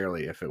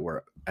necessarily if it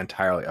were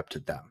entirely up to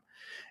them.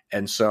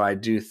 And so I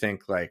do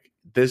think like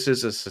this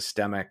is a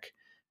systemic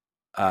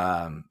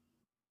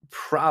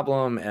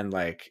problem. And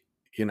like,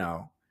 you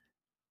know,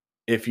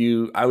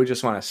 I would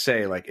just want to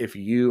say, like, if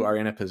you are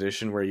in a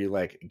position where you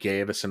like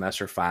gave a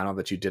semester final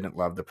that you didn't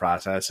love the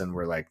process, and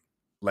we're like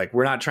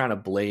we're not trying to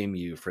blame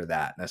you for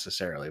that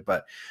necessarily,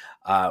 but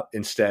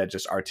instead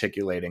just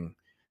articulating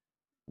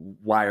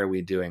why are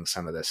we doing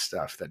some of this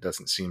stuff that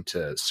doesn't seem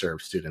to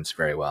serve students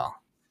very well.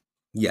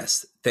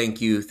 Yes. Thank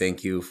you.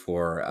 Thank you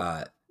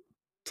for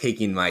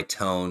taking my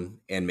tone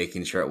and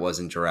making sure it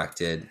wasn't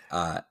directed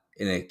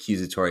in an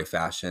accusatory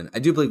fashion. I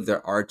do believe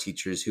there are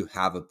teachers who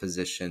have a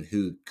position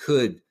who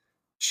could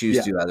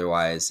choose to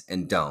otherwise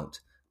and don't.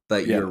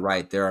 But you're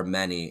right. There are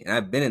many. And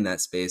I've been in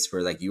that space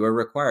where like you are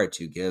required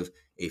to give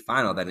a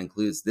final that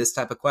includes this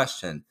type of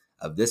question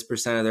of this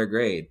percent of their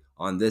grade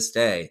on this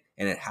day,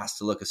 and it has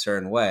to look a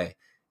certain way.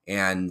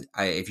 And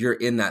if you're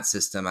in that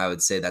system, I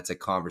would say that's a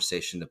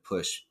conversation to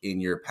push in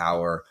your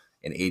power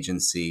and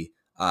agency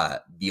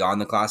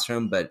beyond the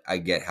classroom. But I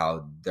get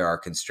how there are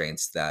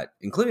constraints that,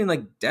 including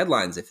like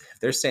deadlines, if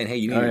they're saying, hey,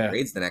 you need your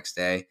grades the next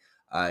day,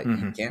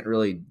 you can't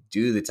really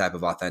do the type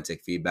of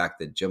authentic feedback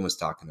that Jim was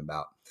talking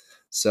about.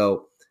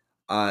 So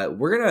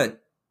we're going to,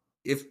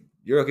 if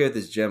you're okay with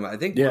this, Jim, I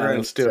think we're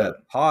going to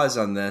pause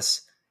on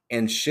this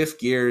and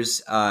shift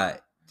gears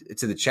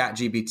to the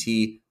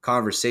ChatGPT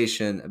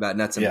conversation about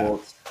nuts and Yeah.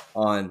 bolts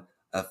on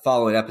a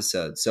following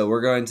episode. So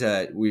we're going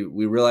to, we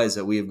realize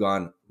that we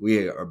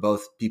are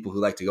both people who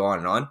like to go on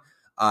and on.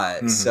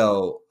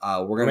 So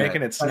we're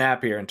making it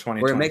snappier in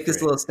 2023. We're going to make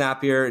this a little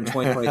snappier in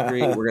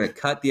 2023. We're going to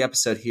cut the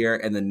episode here,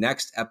 and the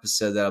next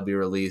episode that'll be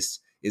released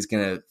is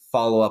going to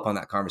follow up on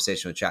that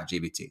conversation with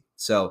ChatGPT.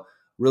 So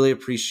really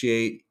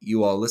appreciate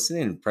you all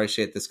listening and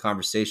appreciate this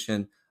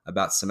conversation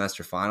about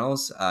semester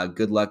finals.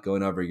 Good luck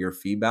going over your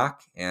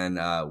feedback, and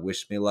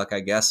wish me luck,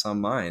 I guess,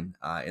 on mine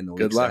in the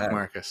weeks Good luck, ahead.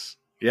 Marcus.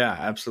 Yeah,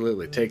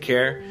 absolutely. Take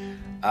care.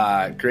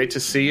 Great to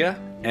see you.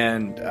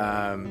 And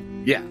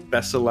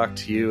best of luck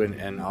to you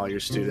and all your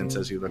students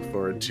as you look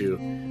forward to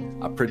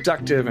a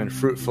productive and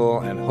fruitful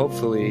and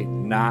hopefully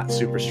not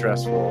super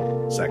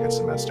stressful second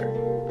semester.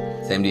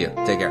 Same to you.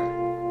 Take care.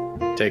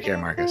 Take care,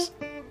 Marcus.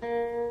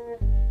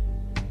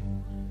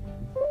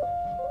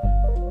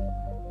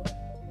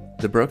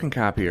 The Broken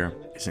Copier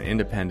is an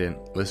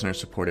independent,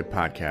 listener-supported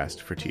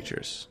podcast for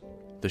teachers.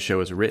 The show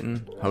is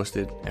written,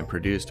 hosted, and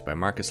produced by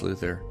Marcus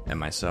Luther and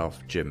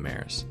myself, Jim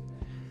Mayers.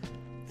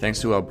 Thanks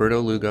to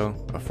Alberto Lugo,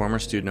 a former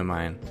student of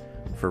mine,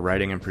 for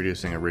writing and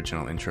producing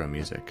original intro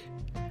music.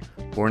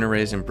 Born and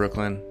raised in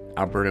Brooklyn,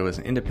 Alberto is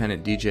an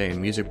independent DJ and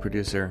music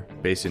producer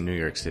based in New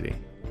York City.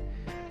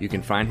 You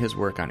can find his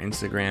work on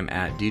Instagram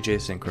at DJ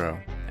Synchro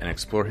and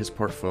explore his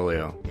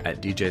portfolio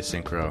at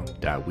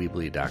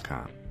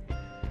djsynchro.weebly.com.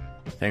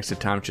 Thanks to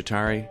Tom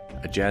Chitari,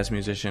 a jazz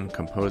musician,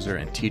 composer,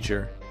 and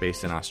teacher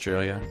based in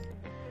Australia.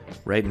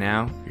 Right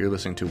now, you're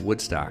listening to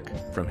Woodstock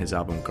from his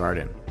album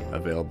Garden,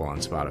 available on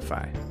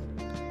Spotify.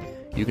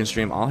 You can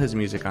stream all his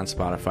music on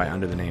Spotify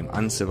under the name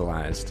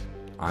Uncivilized,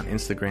 on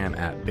Instagram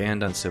at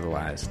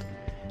BandUncivilized,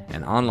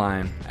 and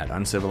online at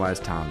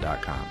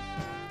uncivilizedtom.com.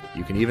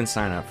 You can even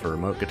sign up for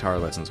remote guitar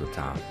lessons with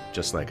Tom,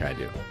 just like I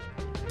do.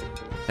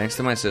 Thanks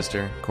to my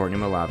sister, Courtney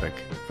Malavic,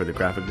 for the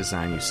graphic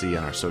design you see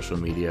on our social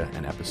media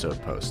and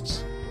episode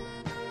posts.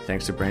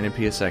 Thanks to Brandon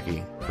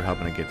Piasecki for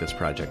helping to get this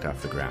project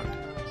off the ground.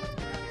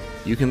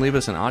 You can leave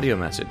us an audio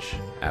message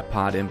at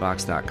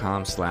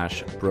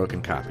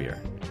podinbox.com/brokencopier.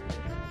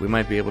 We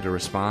might be able to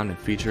respond and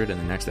feature it in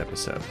the next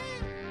episode.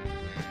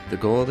 The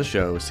goal of the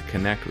show is to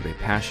connect with a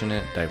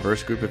passionate,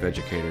 diverse group of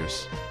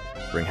educators,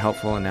 bring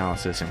helpful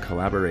analysis and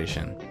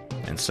collaboration,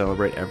 and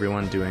celebrate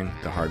everyone doing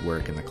the hard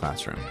work in the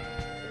classroom.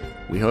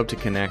 We hope to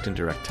connect and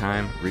direct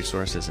time,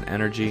 resources, and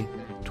energy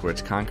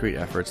towards concrete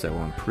efforts that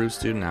will improve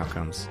student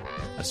outcomes,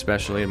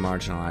 especially in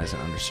marginalized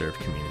and underserved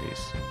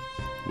communities.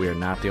 We are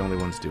not the only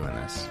ones doing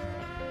this.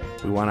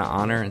 We want to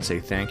honor and say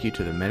thank you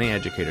to the many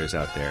educators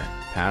out there,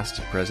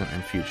 past, present,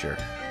 and future,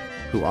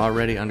 who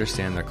already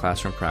understand their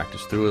classroom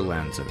practice through a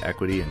lens of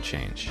equity and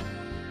change.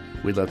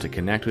 We'd love to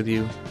connect with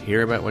you,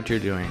 hear about what you're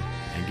doing,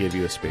 and give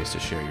you a space to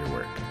share your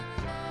work.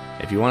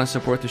 If you want to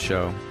support the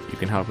show, you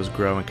can help us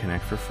grow and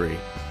connect for free.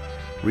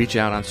 Reach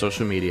out on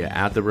social media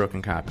at The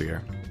Broken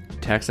Copier,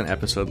 text an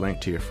episode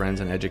link to your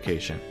friends in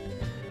education,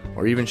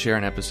 or even share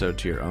an episode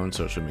to your own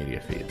social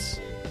media feeds.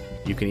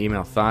 You can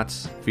email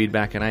thoughts,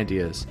 feedback, and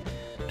ideas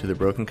to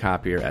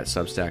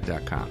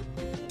thebrokencopier@substack.com.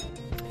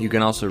 You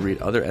can also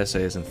read other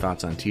essays and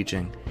thoughts on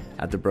teaching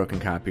at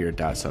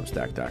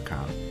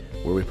thebrokencopier.substack.com,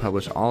 where we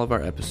publish all of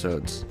our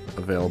episodes,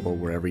 available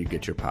wherever you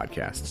get your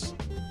podcasts.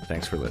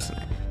 Thanks for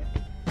listening.